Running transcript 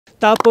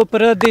تا په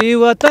پردي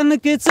وطن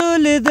کې څه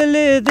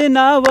لیدلې د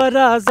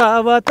ناورازه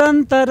وطن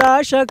ته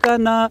راشه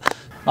کنه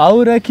او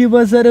رکیب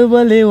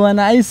ضربلې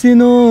ونای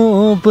سینو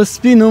په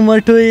سپینو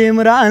مټو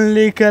عمران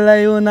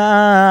لیکلی ونا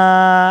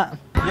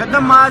یا د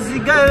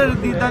مازدیګر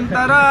دیدن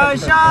ته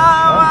راشه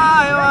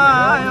وای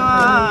وای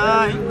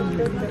وای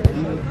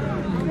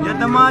یا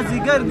د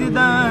مازدیګر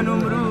دیدن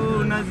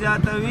عمرونه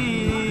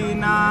زیاتوي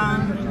نه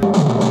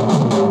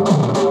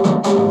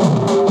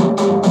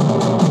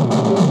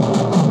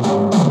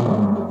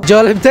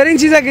جالب ترین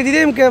چیز که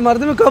دیدیم که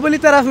مردم کابلی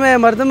طرف میں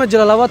مردم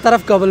جلال آباد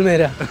طرف کابل میں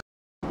رہا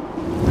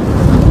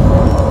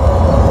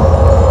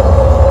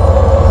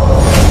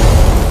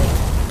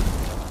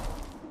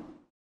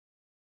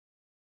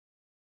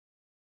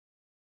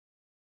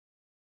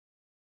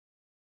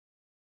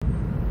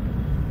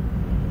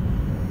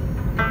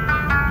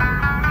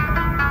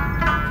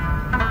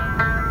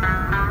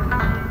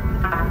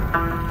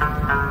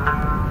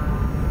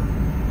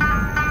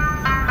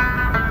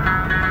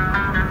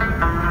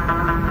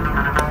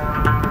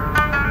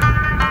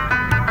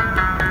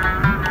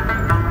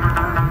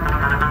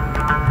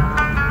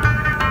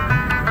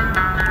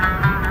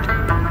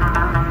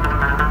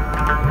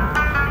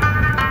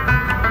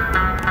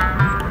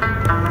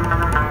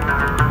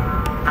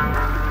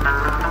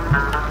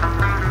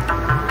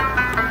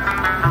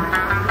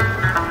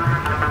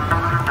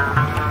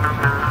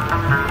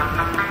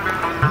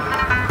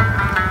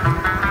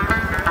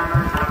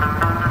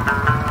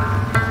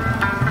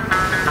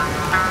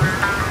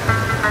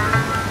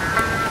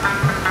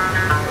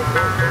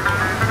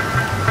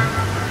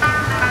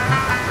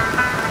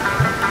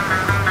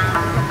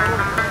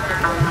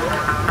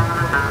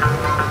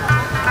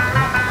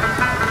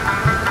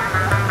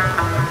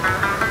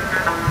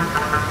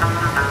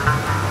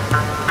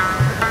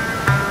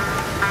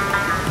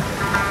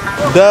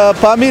د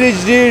پامیر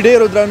اجري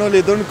ډیرو درنو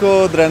لیدونکو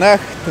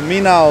درنښت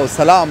مینه او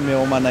سلام مې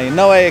ومنئ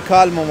نوی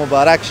کال مو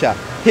مبارک شه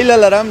هیله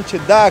لرم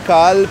چې دا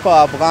کال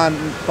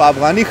په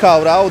افغاني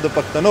خاوره او د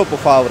پښتنو په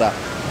خاوره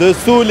د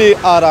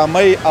سولې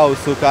آرامۍ او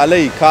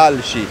سوکالۍ کال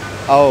شي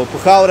او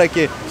په خاوره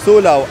کې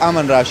سوله او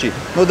امن راشي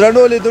نو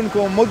درنو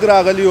لیدونکو موږ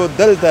راغلي یو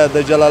دلته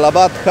د جلال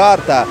آباد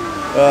ښار ته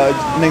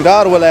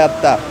ننګرهار ولایت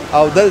ته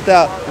او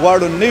دلته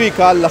غواړو نوي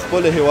کال له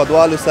خپلو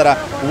هیوادوالو سره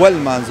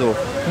ولمانځو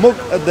موږ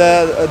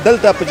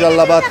دلته په جلال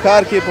آباد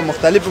ښار کې په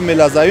مختلفو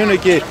میلاځایونو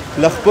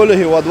کې له خپلو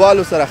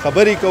هیوادوالو سره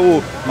خبرې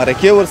کوو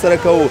مرکې ورسره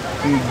کوو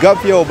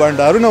ګپ او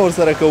بنډارونه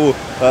ورسره کوو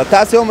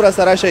تاسې هم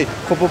راسره شئ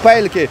خو په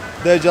پیل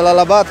کې د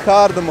جلال آباد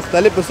ښار د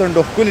مختلفو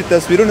څنډو ښکلي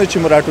تصویرونه چې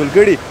مو راټول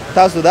کړي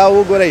تاسو دا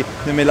وګورئ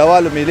د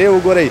میلهوالو میلې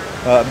وګورئ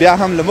بیا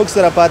هم له موږ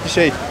سره پاتې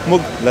شئ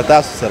موږ له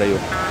تاسو سره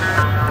یو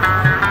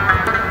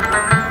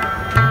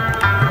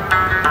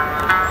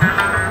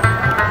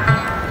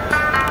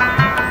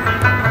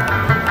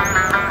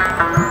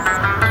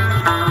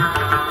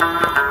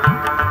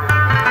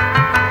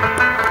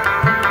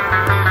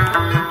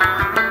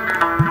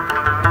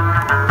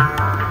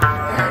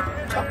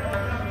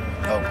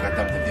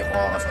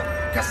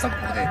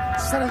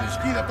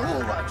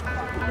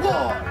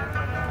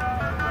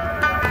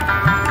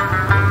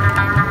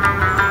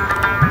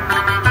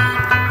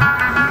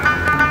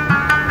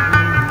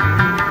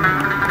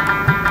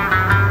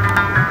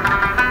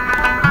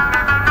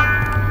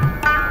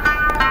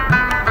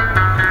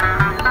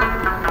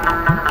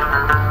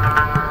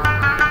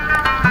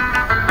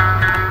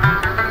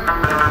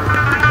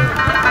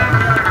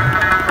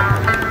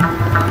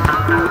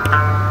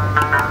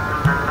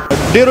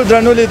ډیرو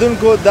درنو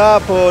لیدونکو دا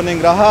په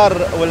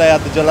ننګرهار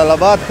ولایت جلال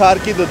آباد ښار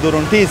کې د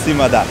درونټې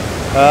سیمه ده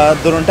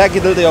درونټه کې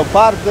دلته یو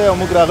پارک دی او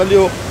موږ راغلي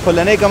یو خو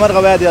له نیکه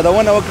مرغه باید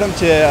یادونه وکړم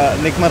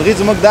چې نیکمرغي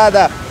زموږ دا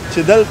ده چې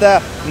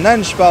دلته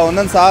نن شپه او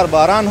نن سهار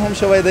باران هم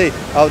شوی دی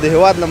او د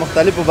هېواد له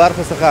مختلفو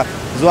برخو څخه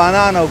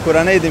ځوانان او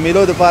کورنۍ د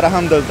میلو دپاره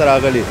هم دلته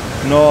راغلي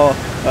نو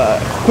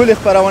ښکلې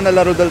خپرونه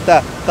لرو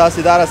دلته تاسې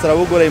دا راسره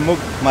وګورئ موږ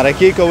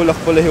مرکې کوو له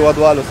خپلو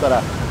هېوادوالو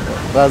سره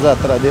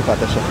راځه ته را دې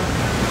خواته شه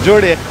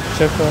جوړ یې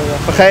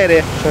په خیر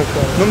یې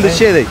نوم دې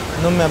څه دی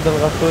نوم مې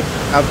عبدالغفور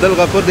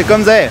عبدالغفور د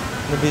کوم ځای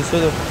د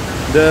بیسودو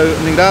د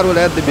ننګرهار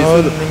ولایت د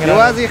بیسودو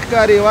یوازې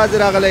ښکاري یوازې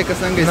راغلی که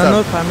څنګه نه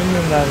نور فامیل مې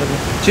هم راغلی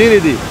چیرې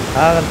دي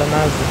هغلته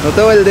ناست نو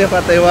ته ولې دې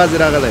خواته یوازې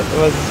راغلی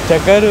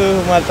چکر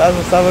ما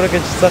تاسو صبر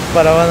وکړه چې سخت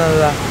خپرونه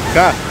ده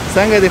ښه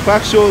څنګه دې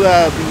خوښ شو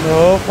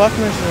هو خوښ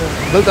مې شو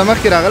دلته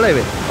مخکې راغلی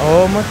وې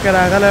هو مخکې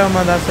راغلی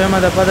وم دا سویمه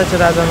ده پته چې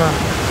راځم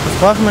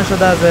خوښ مې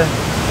شو دا ځای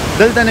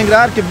دلته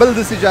ننګرهار کې بل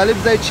داسې جالب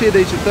ځای چې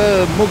دی چې ته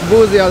موږ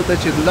بوځې هلته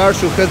چې لاړ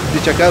شو ښه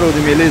د چکر او د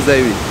میلې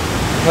ځای وي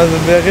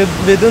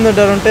بدون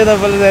ډرونټې ده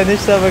بل ځای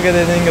نشته پکې د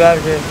ننګرهار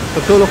کې په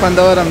ټولو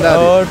خوندور همدا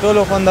دی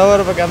ټولو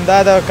خوندور پکې همدا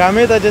ده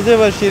کامې ته چې څه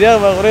به شیریغ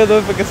به غورې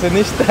ده پکې څه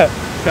نشته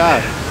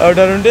او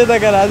ډرونټې ته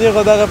که راځي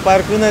خو دغه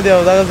پارکونه دي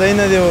او دغه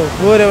ځایونه دي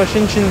ګورې به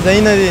شین شین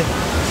ځایونه دي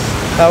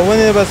او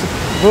ونې بس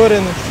ګورې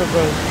نو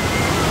شکر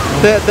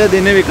ته د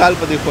نوي کال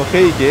په دې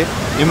خوښۍ کې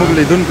زموږ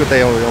لیدونکو ته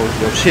یو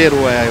شعر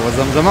ووایه یوه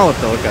زمزمه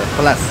ورته وکړه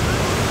خلاص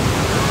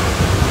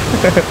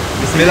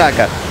بسم الله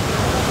کار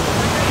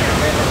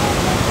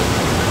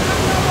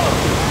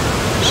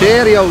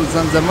شعر یو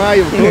زمزمه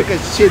یو ټوکه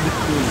چې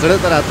زړه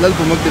ته راتلل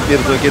په موږ ته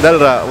پیرزو کېدل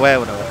را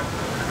وایوروه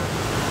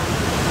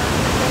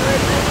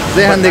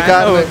ذهن دې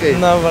کار نه کوي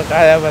نه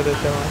بقایا به ده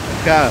شما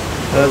ښه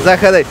ځه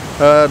ښه دی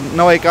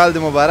نوی کال دې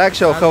مبارک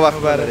شه او ښه وخت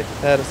ولرې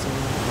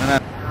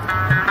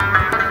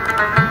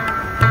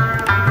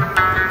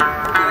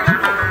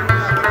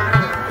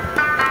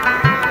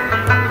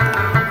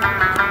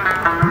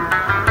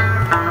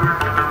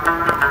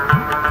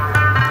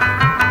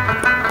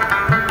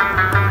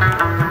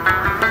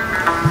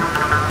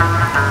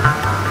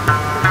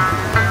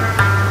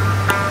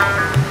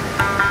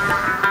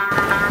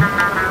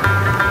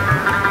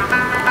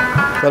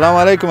سلام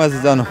علیکم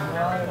عزیزانو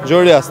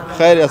جوړ یاست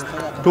خیر یاست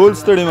ټول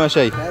ستړي مه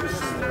شئ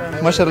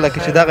مشر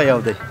لکه چې دغه یو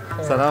دی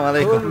سلام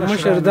علیکم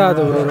مشر دا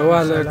ده وروره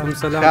وعلیکم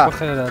سلام په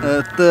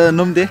خیر ته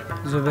نوم دی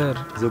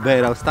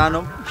زبیر او ستا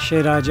نوم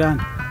شیراجان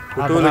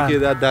په ټولو کې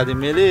د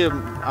میلې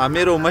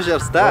امیر او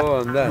مشر ستا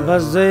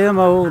بس زه یم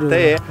او ورور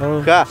ته یې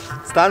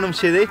ښه ستا نوم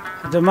څه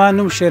دی زما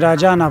نوم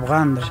شیراجان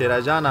افغان دی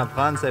شیراجان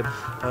افغان صاحب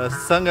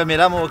څنګه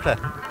میله مو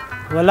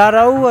وکړه ولا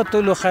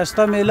راووتلو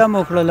ښایسته میله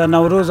مو وکړله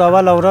نوروز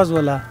اوله ورځ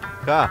وله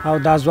او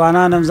دا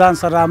ځوانان هم ځان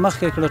سره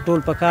رامخکې کړه ټول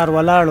په کار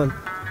ولاړل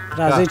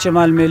راځئ چې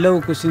مال میله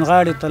وکړو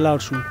سیندغاړې ته لاړ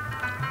شو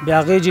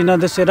بیا هغې جینه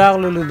داسې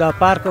راغللو دا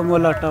پارک هم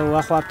ولټو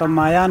اخواته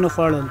مایانو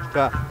خوړل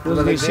اوس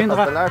د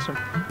سیندغاړې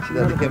چې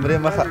د کیمرې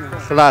مخه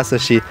خلاصه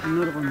شي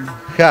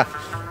ښه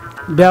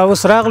بیا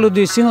اوس راغلو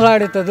دوی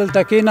سیندغاړې ته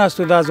دلته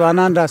کېناستو دا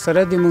ځوانان را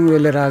سره دي موږ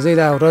ویلې راځئ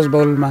دا ورځ به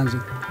ولمانځو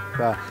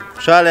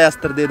خوشحاله یاست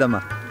تر دې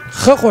دمه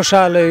ښه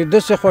خوشحاله یو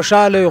داسې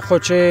خوشحاله یو خو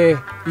چې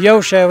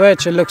یو شی وای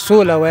چې لږ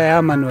سوله وای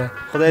امن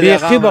وای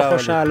بیخي به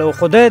خوشحاله و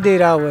خدای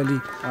دې راولي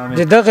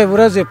د دغې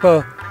ورځې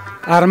په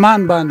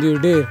ارمان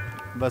باندې ډېر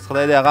بس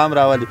خدای دې هغه هم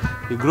راولي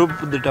ګروپ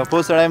د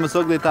ټپو سړی مو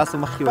څوک دی تاسو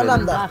مخکې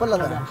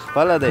وایي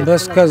خپله دی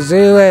بس که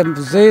زه وایم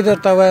زه یې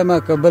درته وایم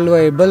که بل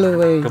وایي بل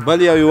وایي که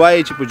بل یو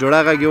وایي چې په جوړه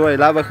غږ یې وایي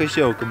لا به ښه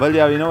شي او که بل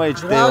یو نه وایي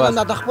چې ته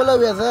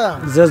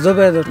یې زه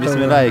به یې درته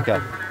بسم الله یې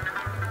کړه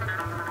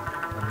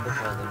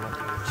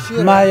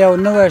ما یو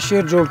نوی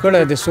شعر جوړ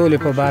کړی د سولې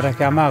په باره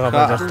کې هماغه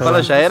به درته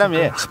خپله شاعر هم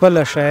یې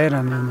خپله شاعر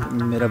هم یم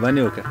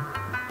مهرباني وکړه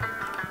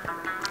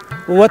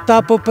وتا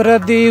په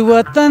پردي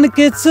وطن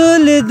کې څه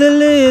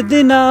لیدلې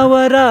دي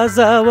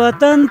ناورازه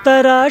وطن ته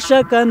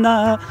راشه کنه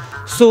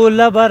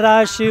سوله به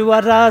راشي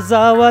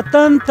ورازه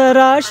وطن ته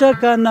راشه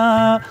کنه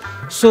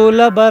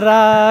سوله به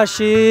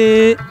راشي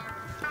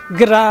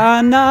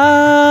ګرانه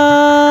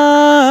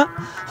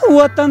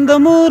وطن د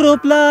مور و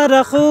پلار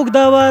خوږ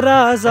د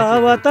ورازه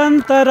وطن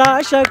ته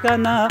راشه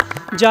کنه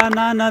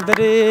جانانه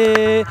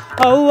درې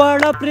او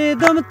واړه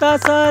پرېږدم تا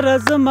سره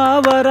زما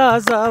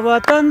ورازه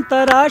وطن ته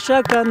راشه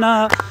کنه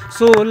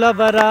سوله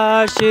به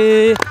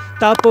راشي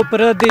تا په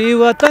پردي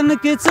وطن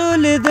کې څه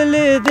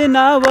لیدلې دي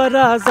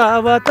ناورازه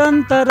وطن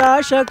ته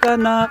راشه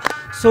کنه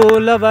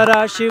سوله به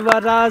راشي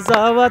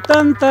ورازه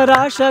وطن ته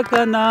راشه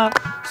کنه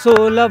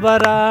سوله به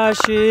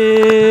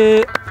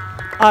راشي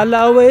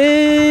علاوه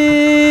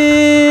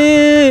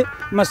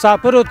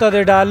مسافرو ته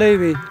د ډالۍ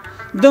وي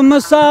د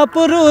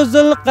مسافرو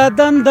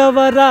ذوالقدم د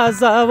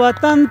ورازه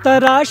وطن ته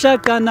راشه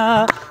کنه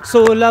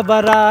سوله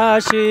به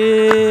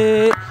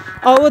راشي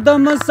او د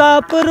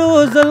مسافرو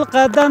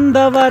ذوالقدم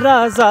د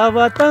ورازه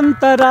وطن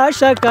ته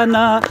راشه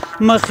کنه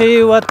مخې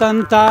وطن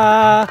ته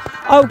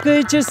او که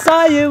چې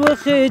سایې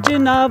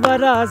وخېجي نا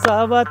ورازه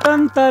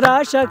وطن ته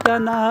راشه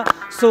کنه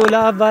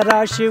سوله به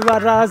راشي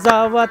ورازه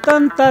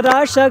وطن ته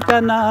راشه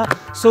کنه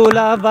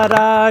سوله به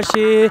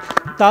راشي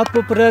تا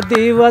په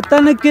پردي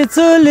وطن کې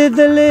څه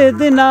لیدلې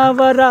دي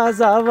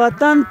ناورازه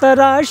وطن ته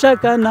راشه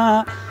کنه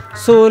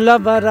سوله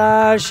به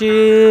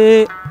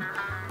راشي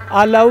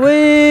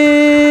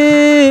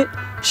علوي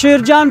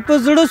شیرجان په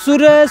زړه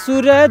سوری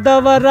سوری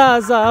د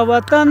ورازه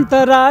وطن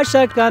ته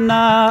راشه کنه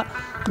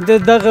د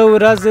دغه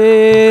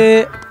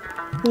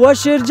ورځې و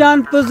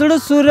شیرجان په زړه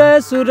سوری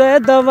سوری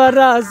د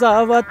ورازه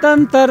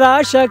وطن ته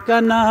راشه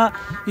کنه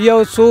یو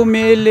څو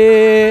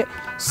میلې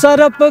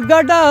سره په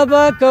ګډه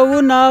به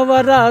کوو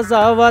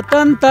ناورازه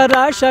وطن ته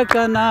راشه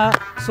کنه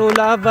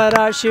سوله به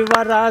راشي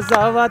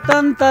ورازه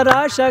وطن ته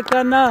راشه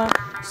کنه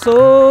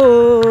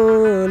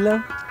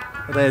سوله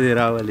خدای دې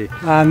راولي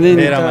امین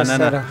ډېره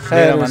مننه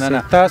ډېره مننه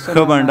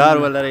ښه بنډار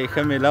ولرئ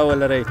ښه میله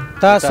ولرئ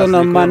تاسو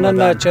نه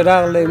مننه چې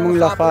راغلی موږ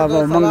لخوا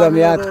موږ هم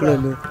یاد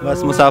کړلو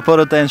بس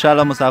مسافرو ته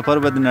انشاءالله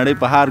مسافر به د نړۍ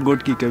په هر ګوټ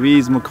کې کوي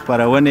زموږ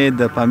خپرونې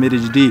د پامیر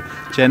ایچ ډي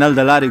چینل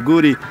د لارې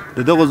ګوري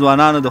د دغو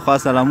ځوانانو د خوا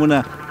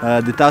سلامونه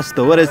د تاسو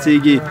ته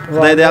ورسیږي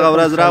خدای دې هغه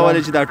ورځ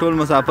راولي چې دا ټول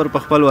مسافر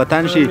په خپل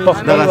وطن شي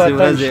دغسې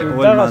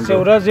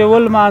ورځې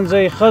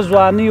ولمانځئ ښه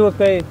ځواني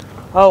وکئ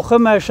او ښه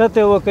معیشت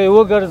یې وکئ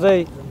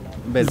وګرځئ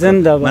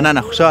زنده باد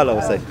مننه خوشحاله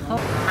اوسئ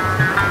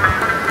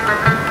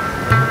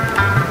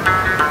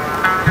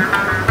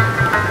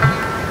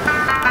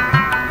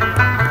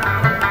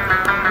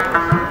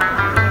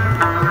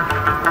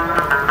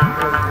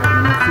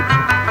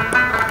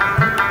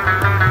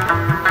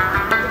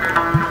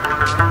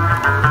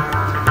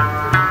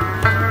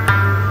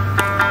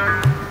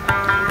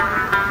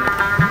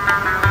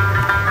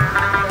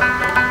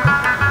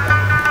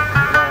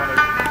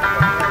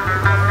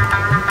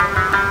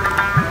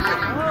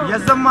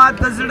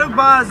زړه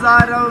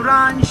بازار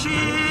وران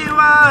شي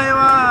وای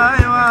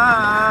وای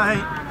وای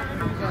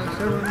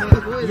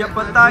یا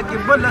پتا کې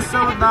بل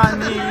سودا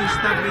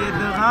نشته بې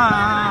د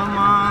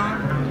غامه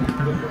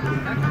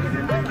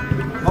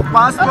او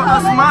پاس په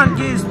اسمان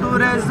کې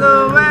ستوري زه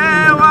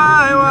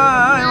وای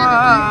وای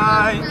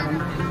وای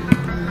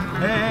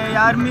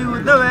یار مې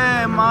ودوې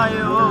ما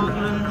یو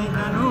کړل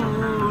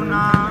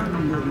دیدنونه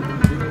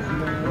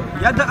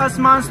یا د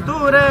اسمان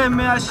ستوری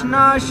مې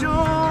اشنا شو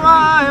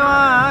وای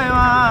وای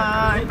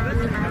وای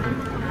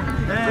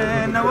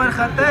نه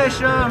ورختی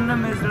شم نه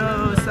مې زړه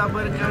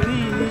صبر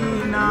کوي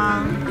نه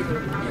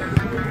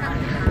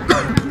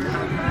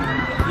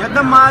یا د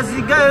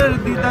مازدیګر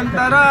دیدن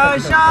ته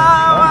راشه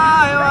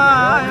وای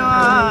وای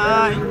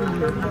وای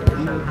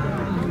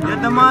یا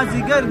د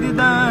مازدیګر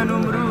دیدن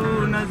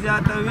عمرونه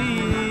زیاتوي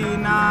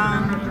نه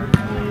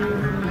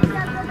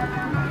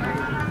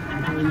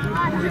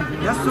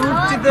یا څوک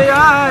چې د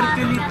یار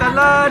کلي ته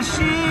لاړ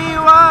شي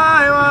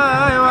وای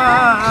وای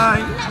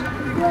وای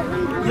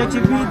یا چې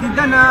بې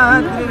دیدنه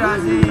ترې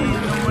راځي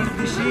نو مړ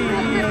دې شي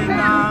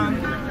نه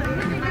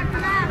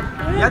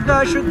یا د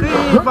عاشقۍ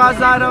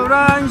بازار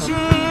وران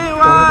شي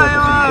وای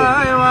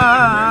وای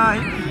وای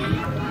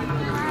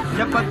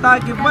یا پتا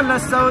کې بله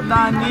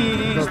سودا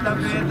نشته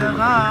بې د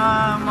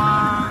غامه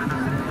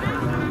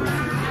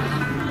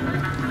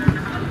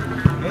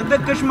د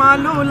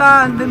کشمالو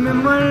لاندې مې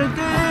مړ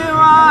کړې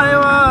وای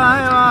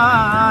وای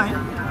وای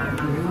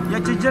یا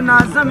چې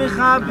جنازه مې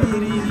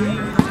خابري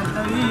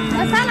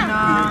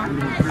زتوینا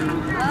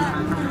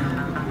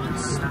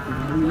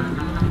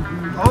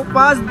او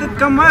پاس د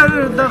کمر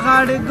د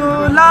غاړې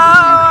ګولا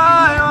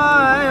وای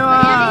وای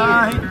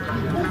وای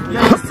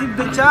یا نصیب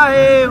د چای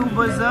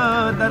اوبه زه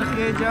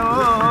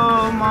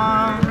درخېجوما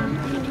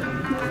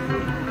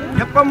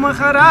یا په مخ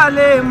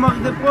رالی مخ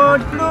د پوټ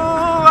کړو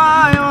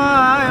وای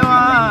وای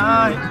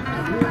وای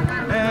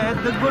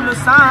د ګلو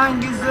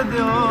څانګې زه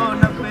دې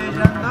ونه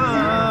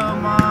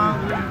پېژندمه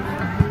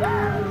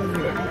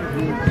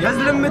یا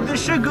زړه مې د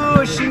شګو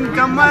شین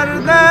کمر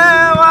دی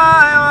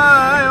وای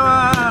وای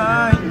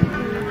وای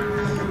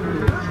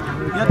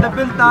یا د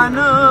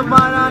بېلتانه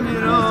بارانې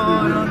رو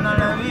رو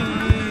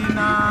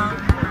نړوینه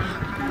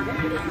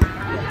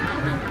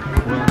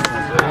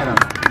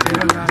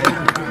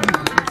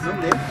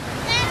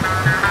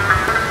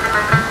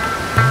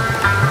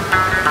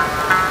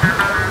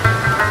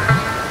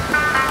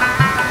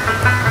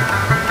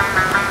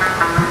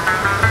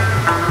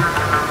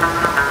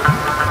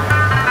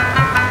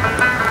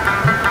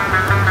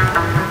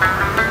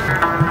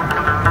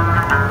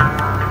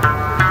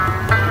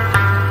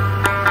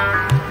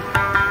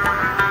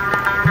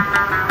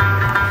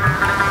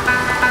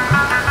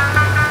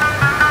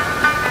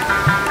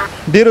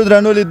ډیرو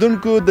درنو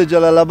لیدونکو د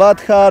جلال آباد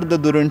ښار د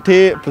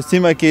درونټې په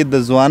سیمه کې د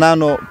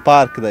ځوانانو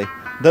پارک دی.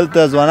 دلته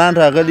ځوانان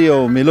راغلي او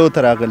میلو ته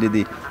راغلي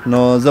دي. نو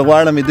زه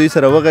غواړم دوی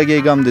سره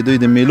وغږېږم، د دوی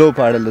د میلو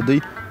په اړه له دوی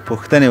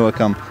پوښتنې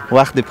وکړم.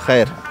 وخت دې په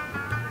خیر.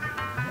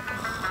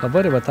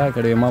 خبرې به تا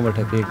کړې ما به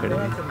ټپې کړې.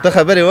 ته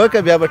خبرې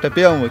وکړه بیا به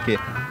ټپې هم وکړې.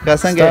 که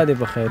څنګه ستا دې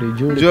په خیر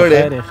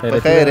جوړې په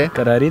خیر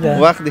قراري ده.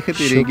 وخت دې ښه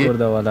تېرېږي. شکر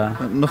ده والا.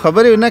 نو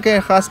خبرې نه کوې،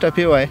 خاص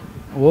ټپې وایې.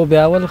 و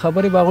بیا اول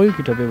خبرې به هغوی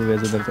کې ټپې به بیا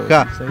زه درته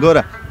ښه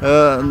ګوره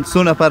څو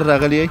نفر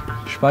راغلي یئ؟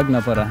 6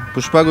 نفره. په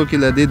 6 کې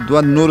له دې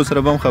 2 نورو سره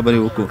به هم خبرې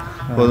وکړو.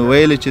 خو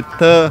ویلې چې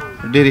ته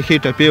ډېرې ښې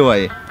ټپې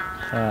وایې.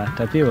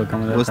 ټپې وکړم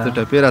اوس ته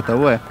ټپې راته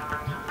ووایه.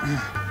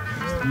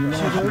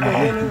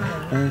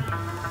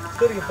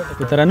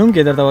 په ترنم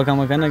کې درته وکړم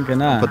که نه که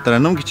نه په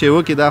ترنم کې چې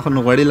وکړې دا خو نو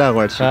غوړي لا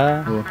غوړ شي.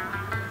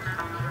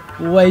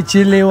 وای چې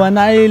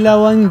لیونی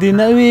لونګ دې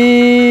نه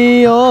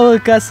وي او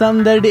قسم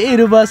د ډېر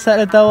به سر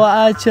ته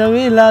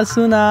واچوي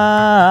لاسونه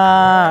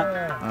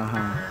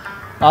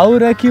او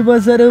رقیب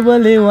زر به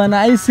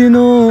لیونی سي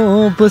نو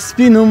په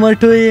سپینو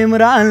مټو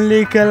عمران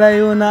لیکلی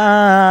ونه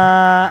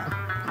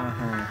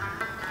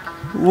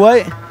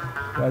وای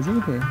راځي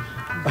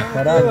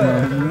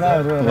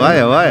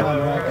وایه وایه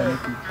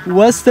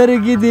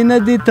وسترګې دې نه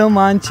دي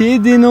تمانچې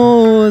دي نو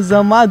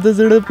زما د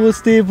زړه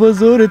پوستې په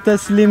زور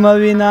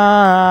تسلیموینه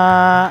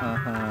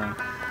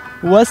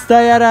وستا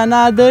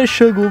یارانه د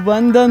شګو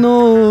بندنو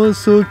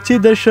څوک چې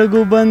د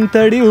شګو بند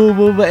تړي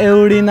اوبه به یې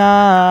وړینه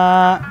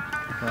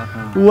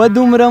و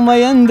دومره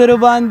مین در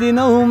باندې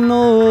نه هم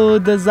نو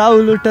د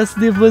زاولو ټس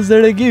دې په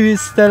زړګي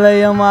ویستلی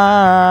یمه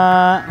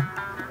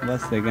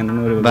بس دی که نه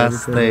نورې بس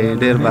دی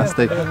ډېر بس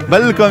دی.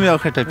 بل کوم یو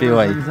ښه ټپې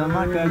وایي؟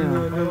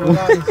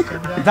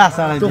 دا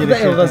سړی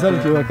یو غزل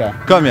کې وکړه.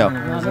 کوم یو؟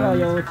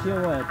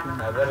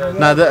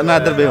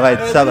 نادر بې وایي.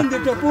 صبر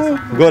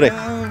ګورئ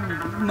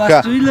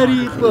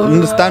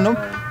ستا نوم؟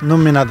 نوم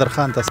مې نادر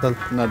خان تسل.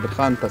 نادر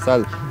خان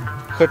تسل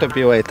ښه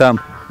ټپې وایي. تام؟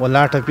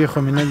 والله ټپې خو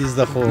مې نه دي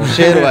زده، خو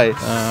شعر وایي.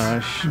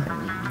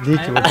 دې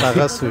کې ورته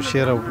هغه څو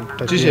شعر او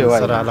ټپې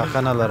سره علاقه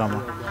نه لرم.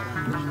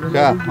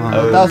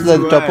 تاسو د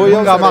ټپو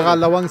یو هماغه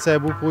لونګ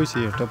صاحب پوه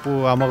شي ټپو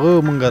هماغه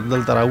مونږ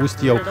دلته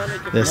راوستي او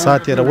د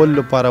ساعت تېرولو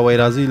لپاره وایي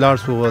راځئ لاړ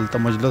شو هلته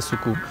مجلس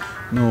وکړو.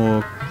 نو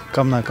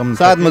کم نه کم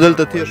ساعت مو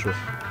دلته تېر شو.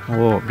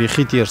 هو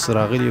بیخي تېر څه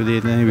راغلي او د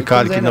نوي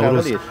کال کې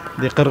نوروز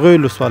د قرغیو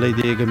ولسوالۍ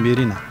د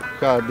ګمبېري نه.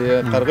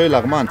 د قرغیو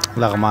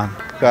لغمان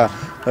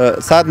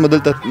ساعت مو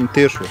دلته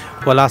تیر شو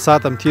ولا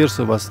ساعت هم تیر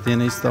شو بس دې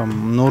نه ایستم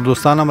نور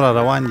دوستان هم را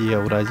روان دي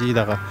او راځي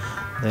دغه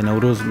د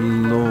نوروز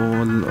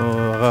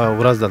هغه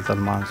ورځ دلته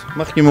لمانځو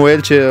مخکې مو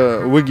ویل چې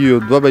وږي یو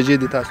 2 بجې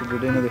دي تاسو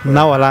ډوډۍ نه دي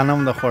نه ولا نه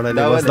هم ده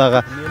خوړلې بس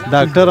دغه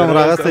ډاکټر هم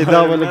راغستی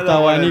دا به لږ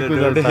تاواني کړو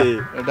دلته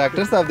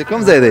ډاکټر صاحب د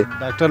کوم ځای دی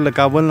ډاکټر له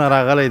کابل نه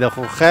راغلی ده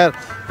خو خیر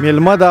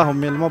میلمه ده خو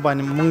میلمه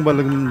باندې موږ به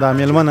دا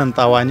میلمه نن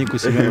تاواني کړو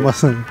چې میلمه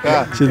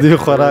څنګه چې دوی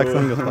خوراک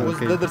څنګه خوند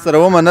کوي در سره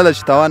ومنله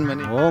چې تاوان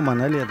مني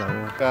منلې ده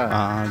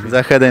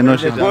زه ښه دی نو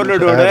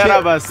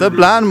څه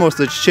پلان مو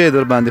څه چې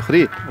در باندې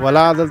خوري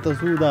ولا دلته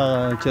څو دا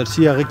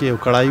چرسي هغه کې یو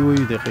کړایي وي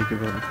د هغې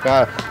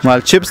کې مال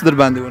چپس در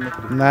باندې ونه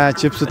خوري نه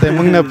چپس ته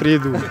موږ نه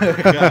پرېږدو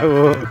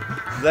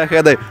زه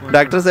ښه دی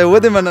ډاکټر صاحب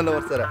ودې منله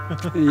ورسره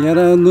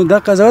یاره نو دا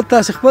قضاوت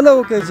تاسې خپله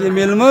وکړئ چې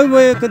میلمه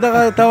به که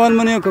دغه تاوان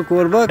مني که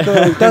کوربه که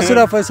تاسو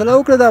را فیصله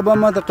وکړه دا به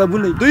ما ته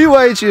قبول دوی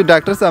وایي چې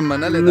ډاکټر صاحب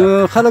منلې ده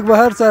نو خلک به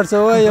هر څه هر څه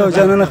وایي او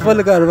جانانه خپل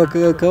کار به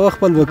کوه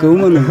خپل به که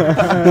ومنم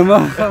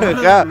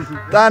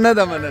تا نه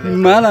ده منلې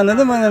ما لا نه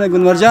ده منله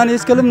ګلمرجان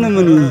هېڅکله هم نه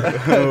مني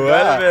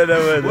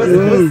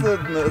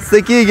څه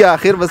کېږي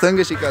آخر به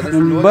څنګه شي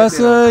بس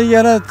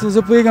یاره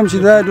زه پوهېږم چې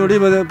دا ډوډۍ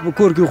به په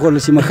کور کې وخوړل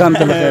شي ماښام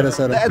ته له خیره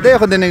سره دی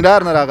خو د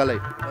ننګرهار نه راغلی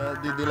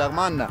د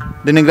لغمان نه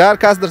د ننګرهار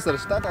کاس در سره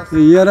شته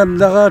تاسو یاره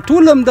دغه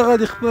ټول هم دغه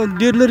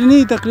ډېر لرې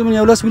نه تقریبا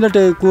 11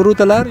 منټه کورو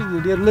ته لارې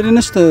ډېر لرې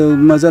نشته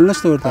مزل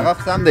نشته ورته هغه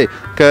خو سم دی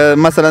که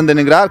مثلا د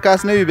ننګرهار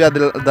کاس نه وي بیا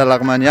د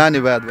لغمانیان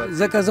باید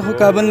ځکه زه خو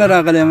کابل نه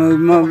راغلی یم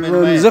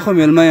زه خو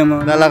میلمه یم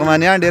د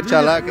لغمانیان ډېر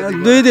چالاک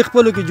دي دوی د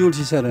خپلو کې جوړ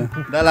شي سره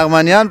د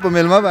لغمانیان په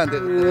میلمه باندې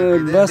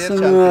بس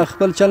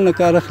خپل چل نه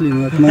کار اخلي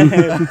نو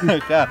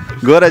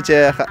ګوره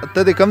چې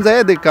ته د کوم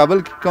ځای د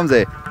کابل کوم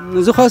ځای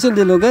زه خو اصل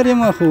د لوګر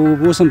یم خو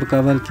اوس هم په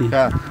کابل کې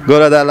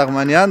ګوره دا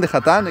لغمانیان د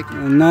خطا نه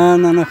کوي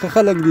نه ښه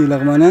خلک دي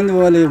لغمانیان دي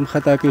ولې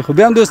خطا کوي خو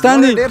بیا هم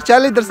دوستان دي ډېر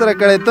چالي در سره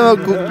کړی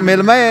ته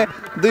میلمه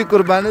یې دوی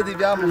قربانه دي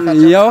بیا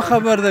هم یو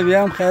خبر ده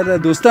بیا هم خیر ده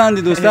دوستان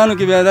دي دوستانو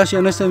کې بیا دا شی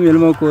نشته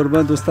میلمه کوربه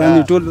دوستان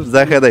دي ټول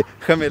زه ښه دی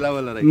ښه میله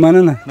ولرئ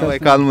مننه نوی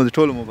کال مو د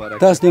ټولو مبارک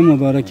تاسو ډېر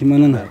مبارک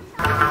مننه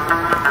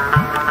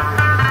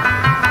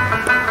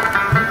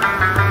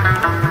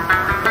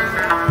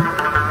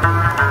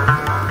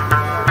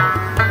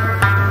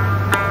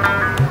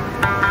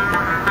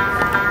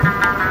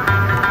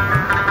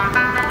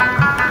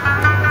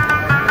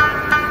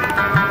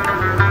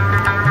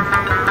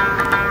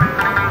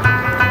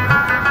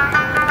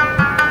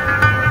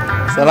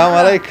سلام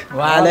علیکم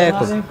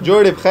وعلیکم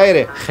جوړې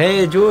بخیرې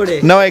خیر جوړې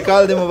نوی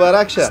کال دې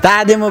مبارک شه ستا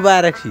دې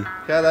مبارک شي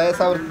ښه دا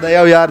صبر د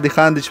یو یار دې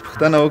خاندي چې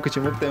پوښتنه وکړي چې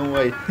موږ ته یې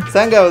ووایي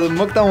څنګه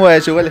موږ ته هم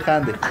ووایه چې ولې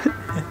خاندې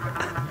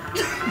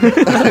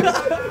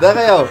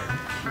دغه یو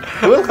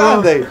ټول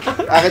خاندئ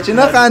هغه چې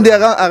نه خاندي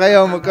هغه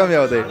یو مکم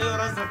یو دی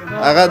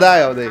هغه دا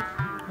یو دی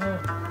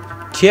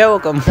چې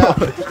وکړم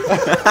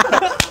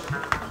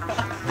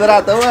ته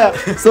راته ووایه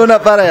څو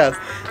نفره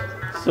یاست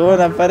څو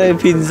نفره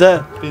 15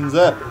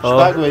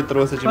 شپږ وایي تر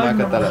اوسه چې ما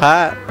کتله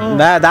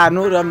نه دا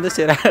نور هم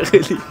داسې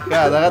راغلي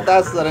دغه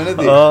تاسو سره نه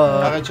دي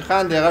هغه چې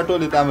خاندي هغه ټول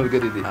یې تا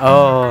ملګري دي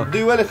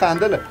دوی ولې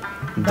خاندله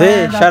دی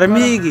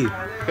شرمېږي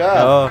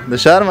د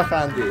شرمه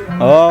خاندي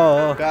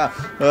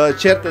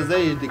چېرته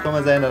ځئ د کومه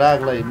ځای نه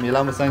راغلی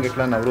میله مو څنګه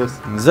کړه نوروز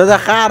زه د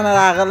ښار نه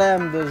راغلی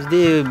یم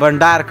دې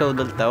بنډار کوو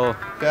دلته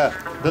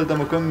دلته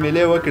مو کوم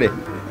میلې وکړې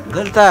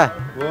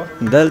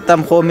دلته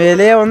خو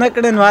میلې ونه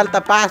کړې نو هلته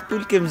پاس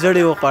پول کې م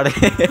زړې وخوړې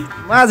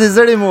ما چې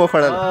زړې مو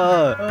وخوړل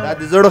دا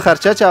د زړو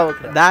خرچه چا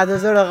وکړه دا د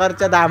زړو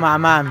خرچه دا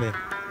ماما مې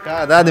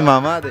دا د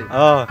ماما دی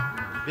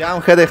بیا هم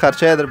ښه دی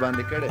خرچه یې در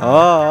باندې کړې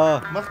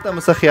مخ ته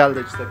مو څه خیال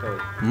دی چې څه کوئ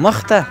مخ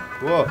ته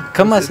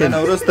کومه سیمه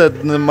نوروز ته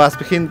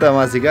ماسپښین ته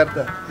مازدیګر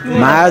ته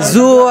ما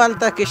ځو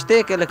هلته کشتۍ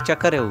کې لږ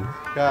چکر یې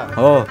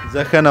وو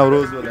زه ښه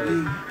نوروز ولرئ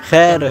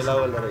خیر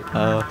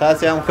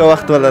تاسې هم ښه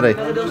وخت ولرئ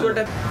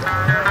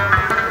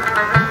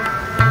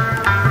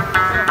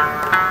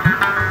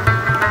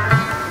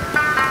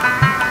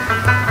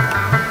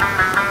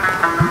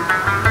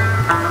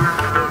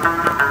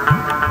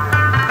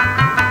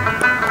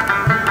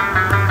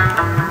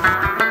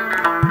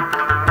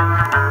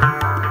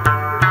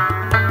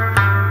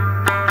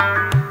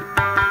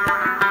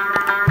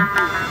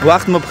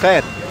وقت ما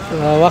بخیر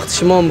وقت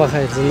شما هم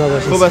بخیر زنده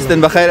باشید خوب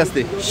هستین بخیر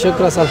هستی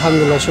شکر است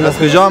الحمدلله شما از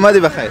کجا آمدی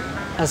بخیر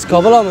از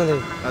کابل آمدیم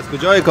از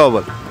کجای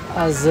کابل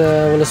از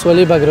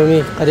ولسوالی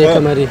بگرامی قریه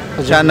کمری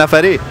چند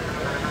نفری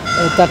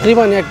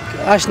تقریبا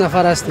 8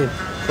 نفر هستیم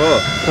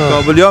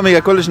کابلیا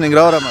میگه کلش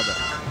ننگرهار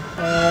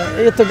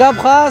آمده تو گپ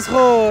خاص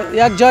خو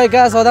یک جای که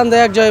از آدم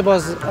در یک جای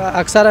باز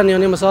اکثرا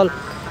یعنی مثال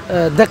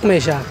دق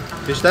میشه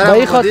پیشتر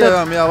آمدی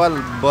یا اول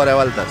بار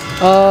اول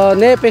است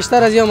نه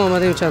پیشتر از یام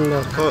آمدیم چند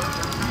بار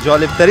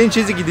جالب ترین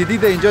چیزی که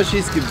دیدید اینجا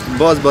چیست که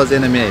باز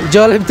نمیایی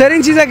جالب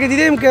ترین چیزی که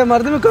دیدیم که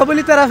مردم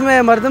کابلی طرف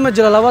میه مردم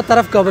جلالاباد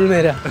طرف کابل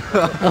میره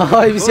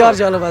بسیار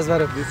جالب است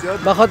برام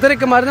به خاطر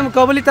که مردم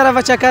کابلی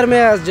طرف چکر میه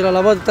از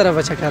جلالاباد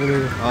طرف چکر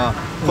میره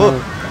خب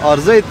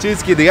آرزوی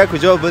چیز که دیگه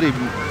کجا بری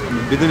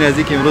بدون از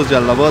اینکه امروز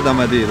جلالاباد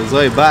آمدی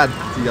روزهای بعد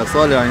یا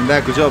سال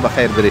آینده کجا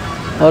بخیر بری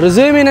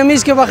آرزوی من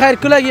همیست که بخیر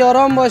کلگی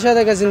آرام باشه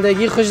دیگه،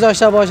 زندگی خوش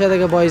داشته باشه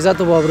دیگه، با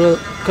عزت و با آبرو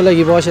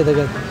کلگی باشه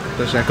دیگه.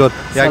 تشکر.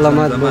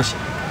 سلامت باشه.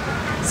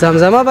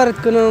 زمزمه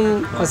برات کنم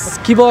از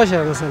کی باشه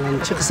مثلا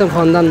چه قسم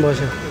خواندن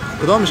باشه؟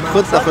 کدامش که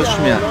خودت خوشش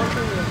میاد؟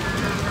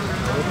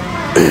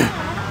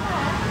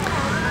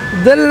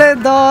 دل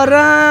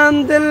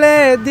دارم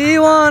دل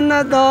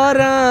دیوانه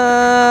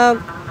دارم،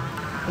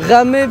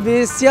 غم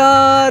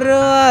بسیار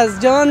از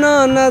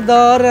جانان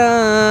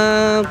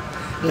دارم،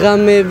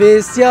 غم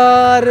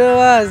بسیار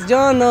از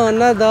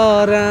جانان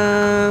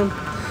دارم،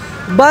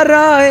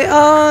 برای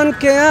آن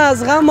که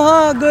از غم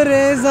ها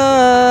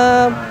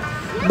گریزم،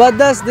 با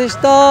دستش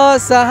تا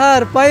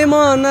سحر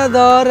پیمان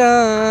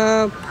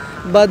دارم،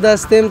 با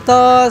دستم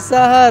تا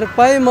سحر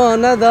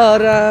پیمان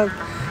دارم،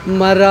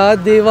 مرا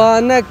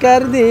دیوانه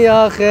کردی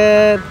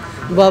آخر،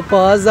 با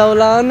پا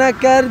زولانه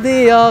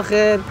کردی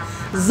آخر،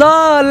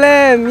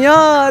 ظالم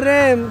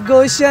یارم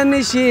گوشه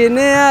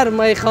نشینه هر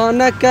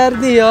میخانه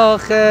کردی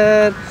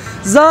آخر،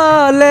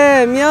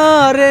 ظالم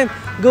یارم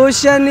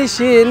گوشه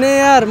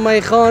نشینه هر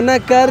میخانه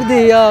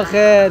کردی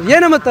آخر. یه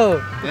نمه تو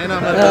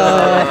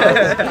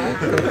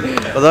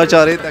خدا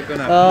چاره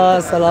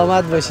تکنه.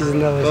 سلامت باشی،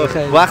 زنده باشی،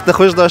 خیلی وقت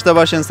خوش داشته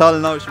باشین،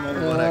 سال نو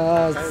شما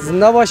مبارک.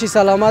 زنده باشی،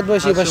 سلامت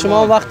باشی، به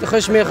شما وقت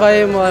خوش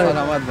میخواهیم.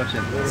 سلامت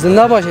باشین،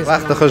 زنده باشی،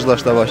 وقت خوش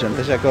داشته باشین.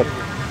 تشکر.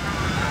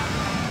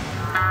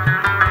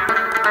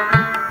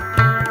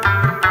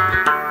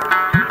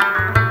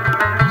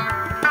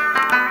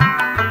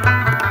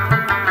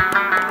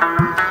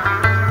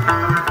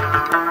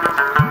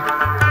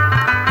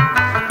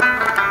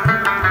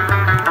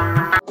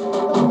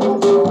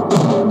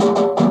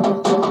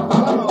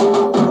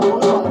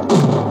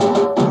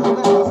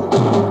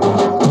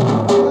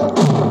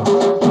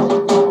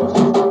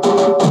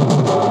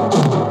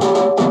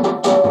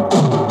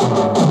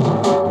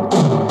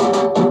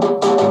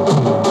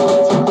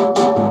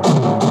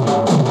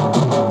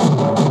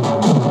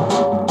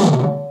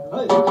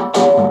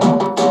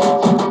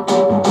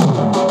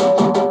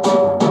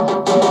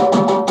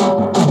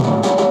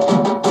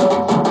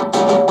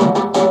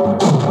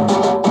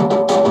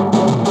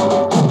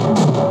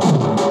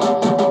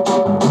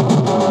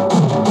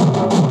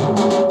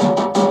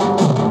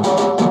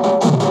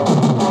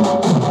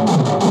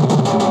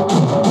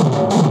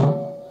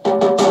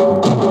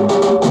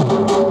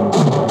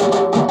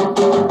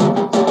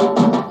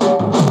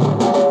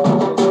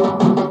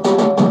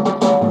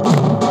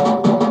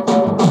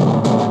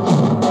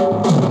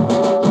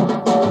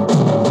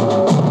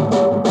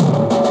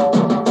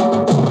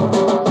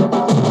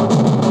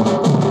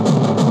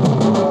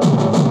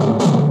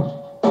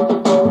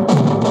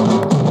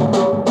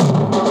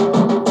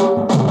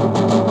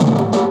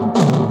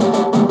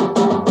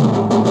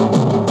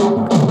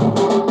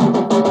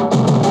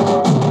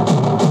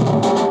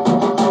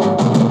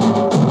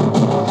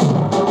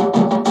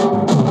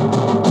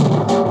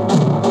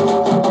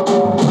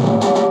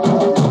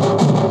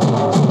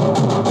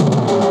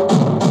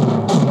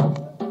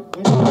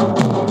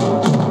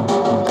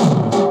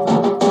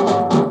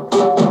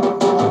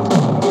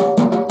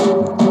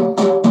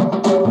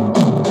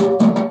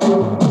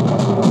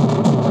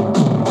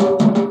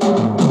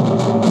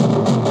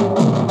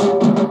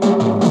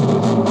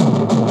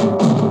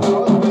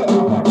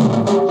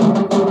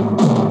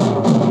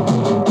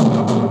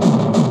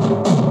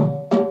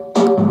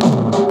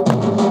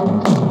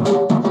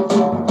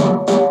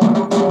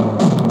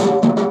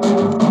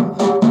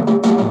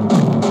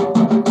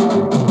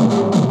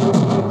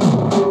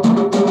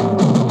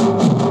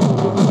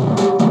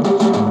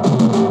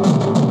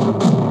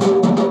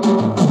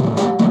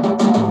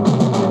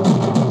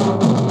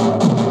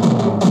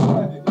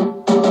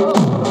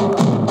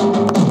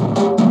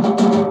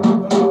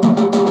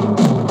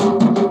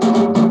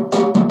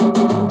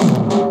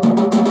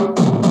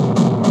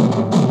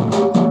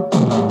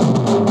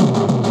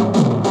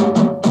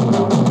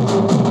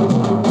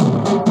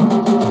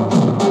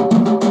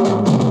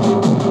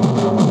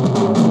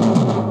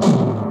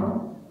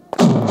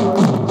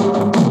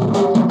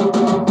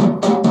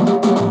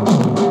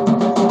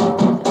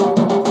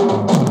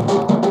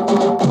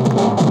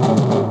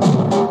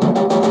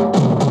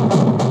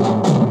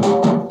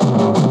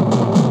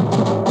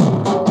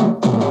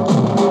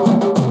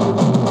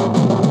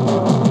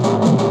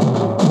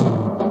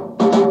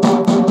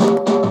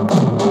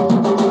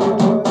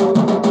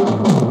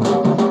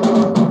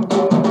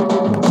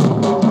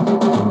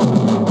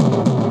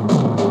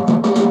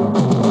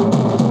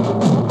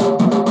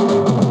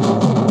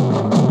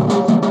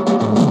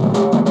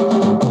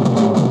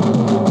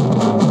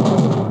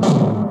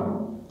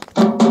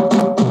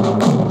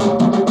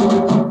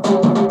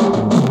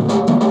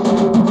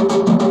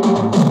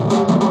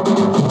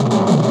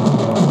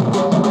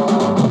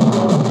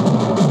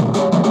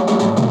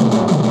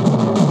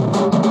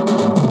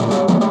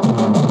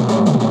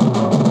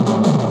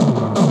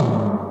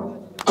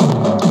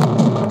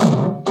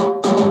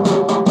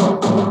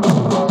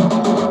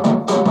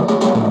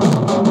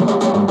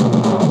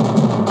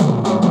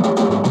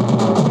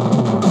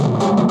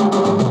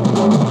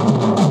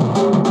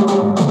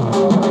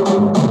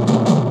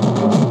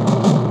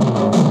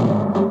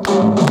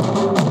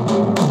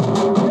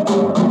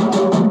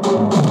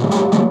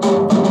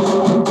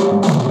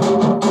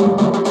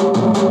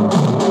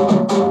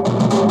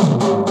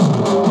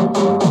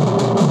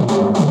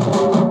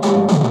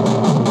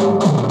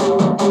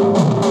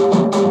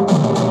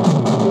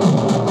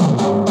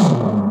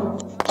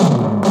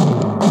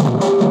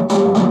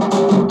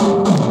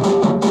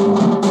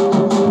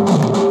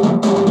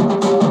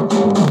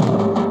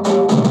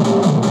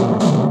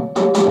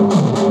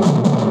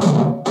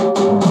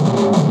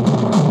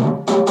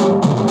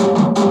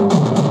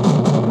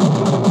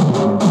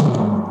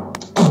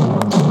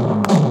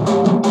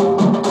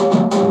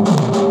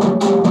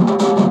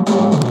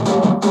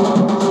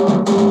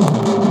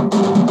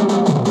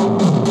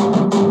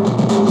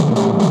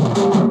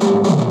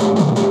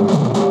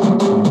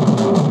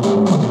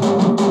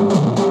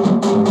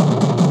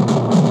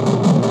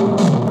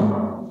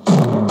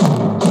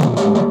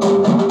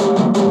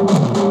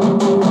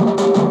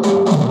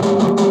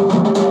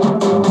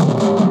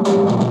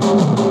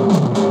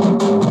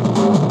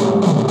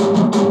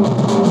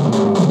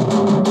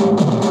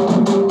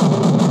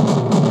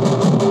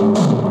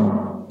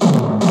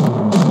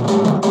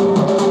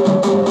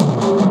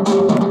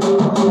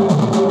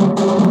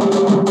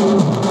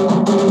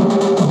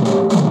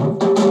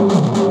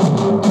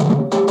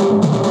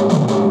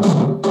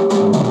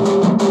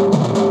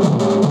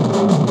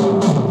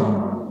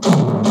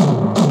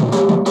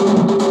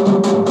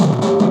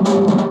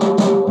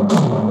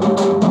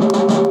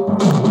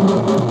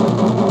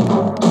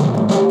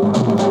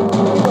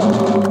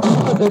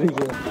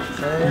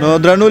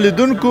 درنو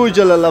لیدونکو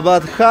جلال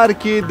آباد ښار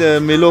کې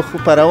د میلو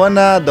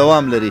خپرونه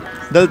دوام لري.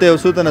 دلته یو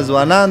څو تنه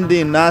ځوانان دي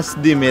ناست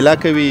دي میله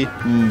کوي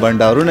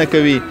بنډارونه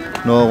کوي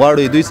نو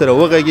غواړو دوی سره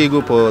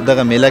وغږیږو په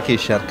دغه میله کې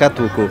شرکت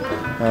وکړو.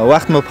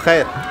 وخت مو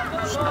بخیر.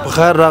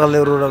 بخیر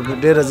راغلی وروره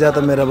ډېره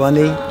زیاته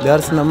مهرباني د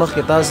هر څه نه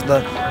مخکې تاسو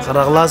ته ښه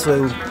راغلاست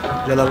وایو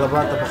جلال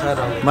آباد ته بخیر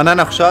راغلی.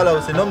 مننه خوشحاله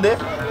اوسئ. نوم دی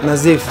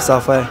نظیف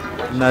صافی.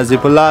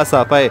 نظیف الله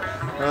صافی.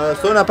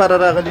 څو نفره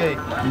راغلي یئ؟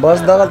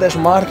 بس دغلته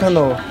شمار که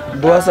نو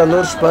 2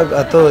 4 6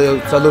 8 یو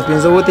 4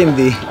 5 وتیم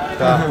دي.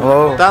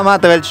 تا ما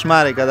ته ویل چې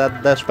شمارې که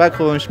د شپږ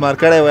خو شمار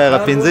کړی وای هغه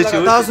 5 چې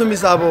تاسو مې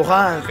حسابو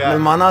ښه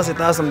مېلمانه سې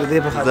تاسو هم د دې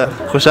په خاطر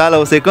خوشحاله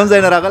اوسئ. کوم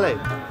ځای نه راغلی؟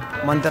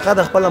 منطقه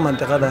د خپله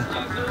منطقه ده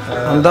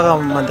همدغه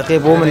منطقې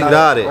په ومن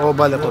ننګرهار او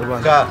بله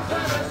قربان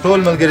ټول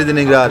ملګري د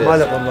ننګرهار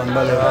بله قربان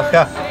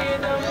بله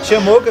چې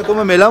مو وکړه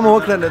کومه میله مو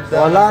وکړه؟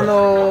 والا نو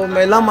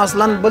میله مو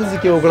اصلا بل ځای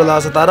کې وکړله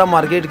ستاره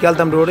مارکیټ کې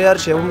هلته هم ډوډۍ هر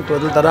شی هم کړو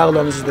دلته راغلو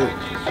همداسې د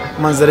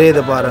منظرې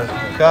دپاره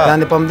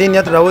یعنې په همدې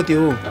نیت راوتي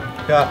وو.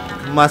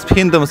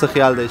 ماسپښین ته مو څه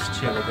خیال دی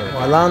چې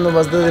والا نو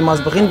بس د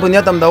ماسپښین په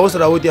نیت هم دا اوس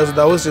راوتي یاستو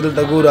دا اوس چې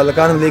دلته ګورو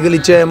هلکان هم لېږلي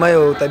چای مای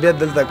او طبیعت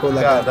دلته کو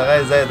لکه دغه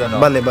ځای ده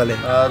نو بلې بلې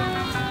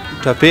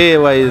ټپې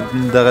وایي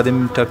دغه د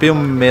ټپې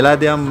میله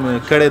دې هم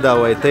کړې ده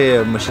وایي ته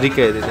یې مشري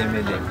کوې د دې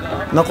میلې.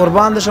 نه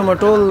قربان د شم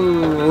ټول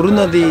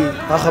ورونه دي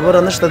ښه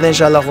خبره نشته ده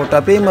انشاءالله خو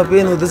ټپې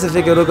مپې نو داسې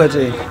فکر وکړه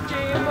چې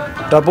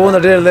ټپو نه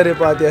ډېر لرې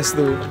پاتې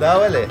یاستو. دا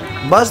ولې؟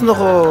 بس نو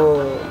خو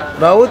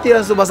راوتي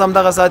یاستو بس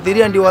همدغه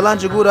ساتیري انډیوالان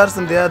چې ګور هر څه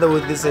د یاده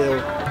وت داسې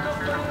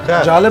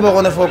یو جالبه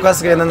غونې فوکس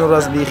کوي نن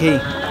ورځ بیخي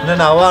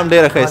نن عوام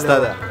ډېره ښایسته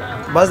ده.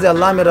 بس د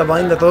الله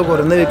مهرباني درته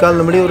وګوره نوي کال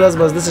لومړۍ ورځ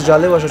بس داسې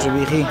جالبه شوه چې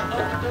بیخي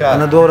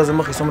نه 2 ورځې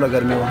مخکې څومره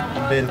ګرمي وه.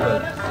 بالکل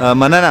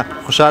مننه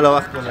خوشحاله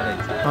وخت ولرئ.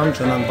 هم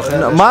چنان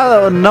بخیر.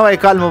 ما نوی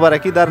کال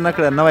مبارکي در نه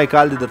کړه نوی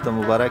کال دې درته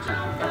مبارک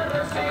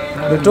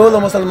د ټولو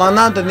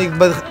مسلمانانو ته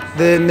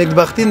د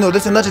نیکبختي نو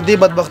داسې نه چې دې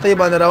بدبختۍ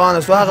باندې روانه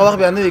سو هغه وخت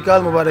بیا نوي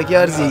کال مبارکي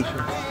ارزي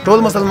ټول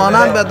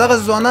مسلمانان بیا دغه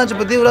ځوانان چې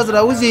په دې ورځ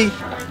راوځي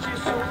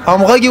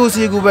همغږي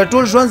اوسېږو بیا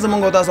ټول ژوند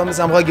زموږ او تاسو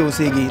همداسې همغږي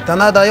اوسېږي ته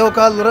نه دا یو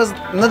کال ورځ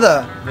نه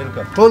ده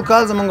ټول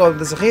کال زموږ او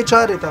داسې ښې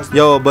چارې تاسو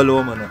یو بل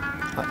ومنو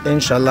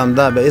انشاءالله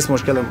همدا به هېڅ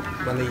مشکل به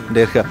نه وي.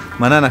 ډېر ښه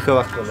مننه ښه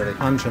وخت ولرئ.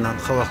 هم چنان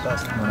ښه وخت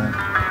تاسو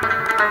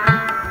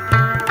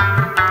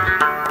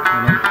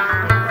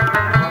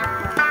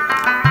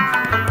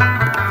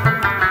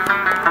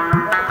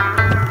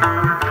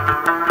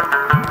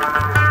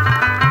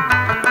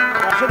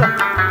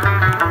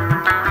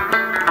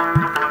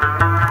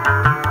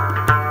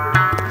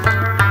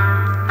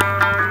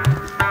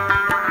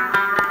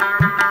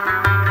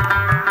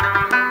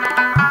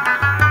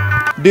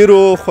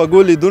ډیرو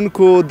خوږو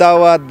لیدونکو دا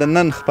وه د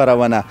نن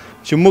خپرونه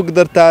چې موږ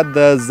درته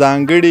د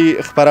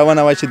ځانګړي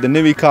خپرونه وه چې د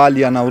نوي کال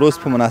یا نوروز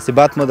په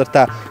مناسبت مو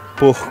درته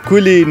په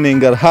ښکلي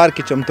ننګرهار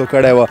کې چمتو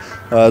کړی وه.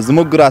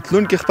 زموږ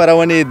راتلونکي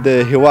خپرونې د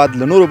هیواد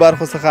له نورو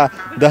برخو څخه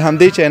د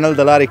همدې چینل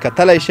د لارې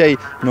کتلی شئ.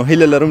 نو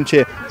هیله لرم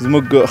چې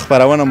زموږ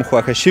خپرونه مو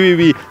خوښه شوې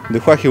وي د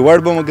خوښې وړ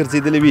به مو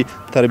ګرځېدلې وي.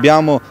 تر بیا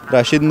مو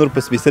راشد نور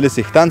په سپېڅلي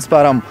څښتن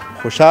سپارم.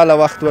 خوشحاله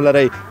وخت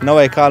ولرئ.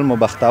 نوی کال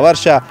مو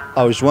بختور شه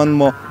او ژوند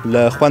مو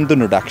له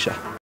خوندونو ډک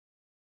شه.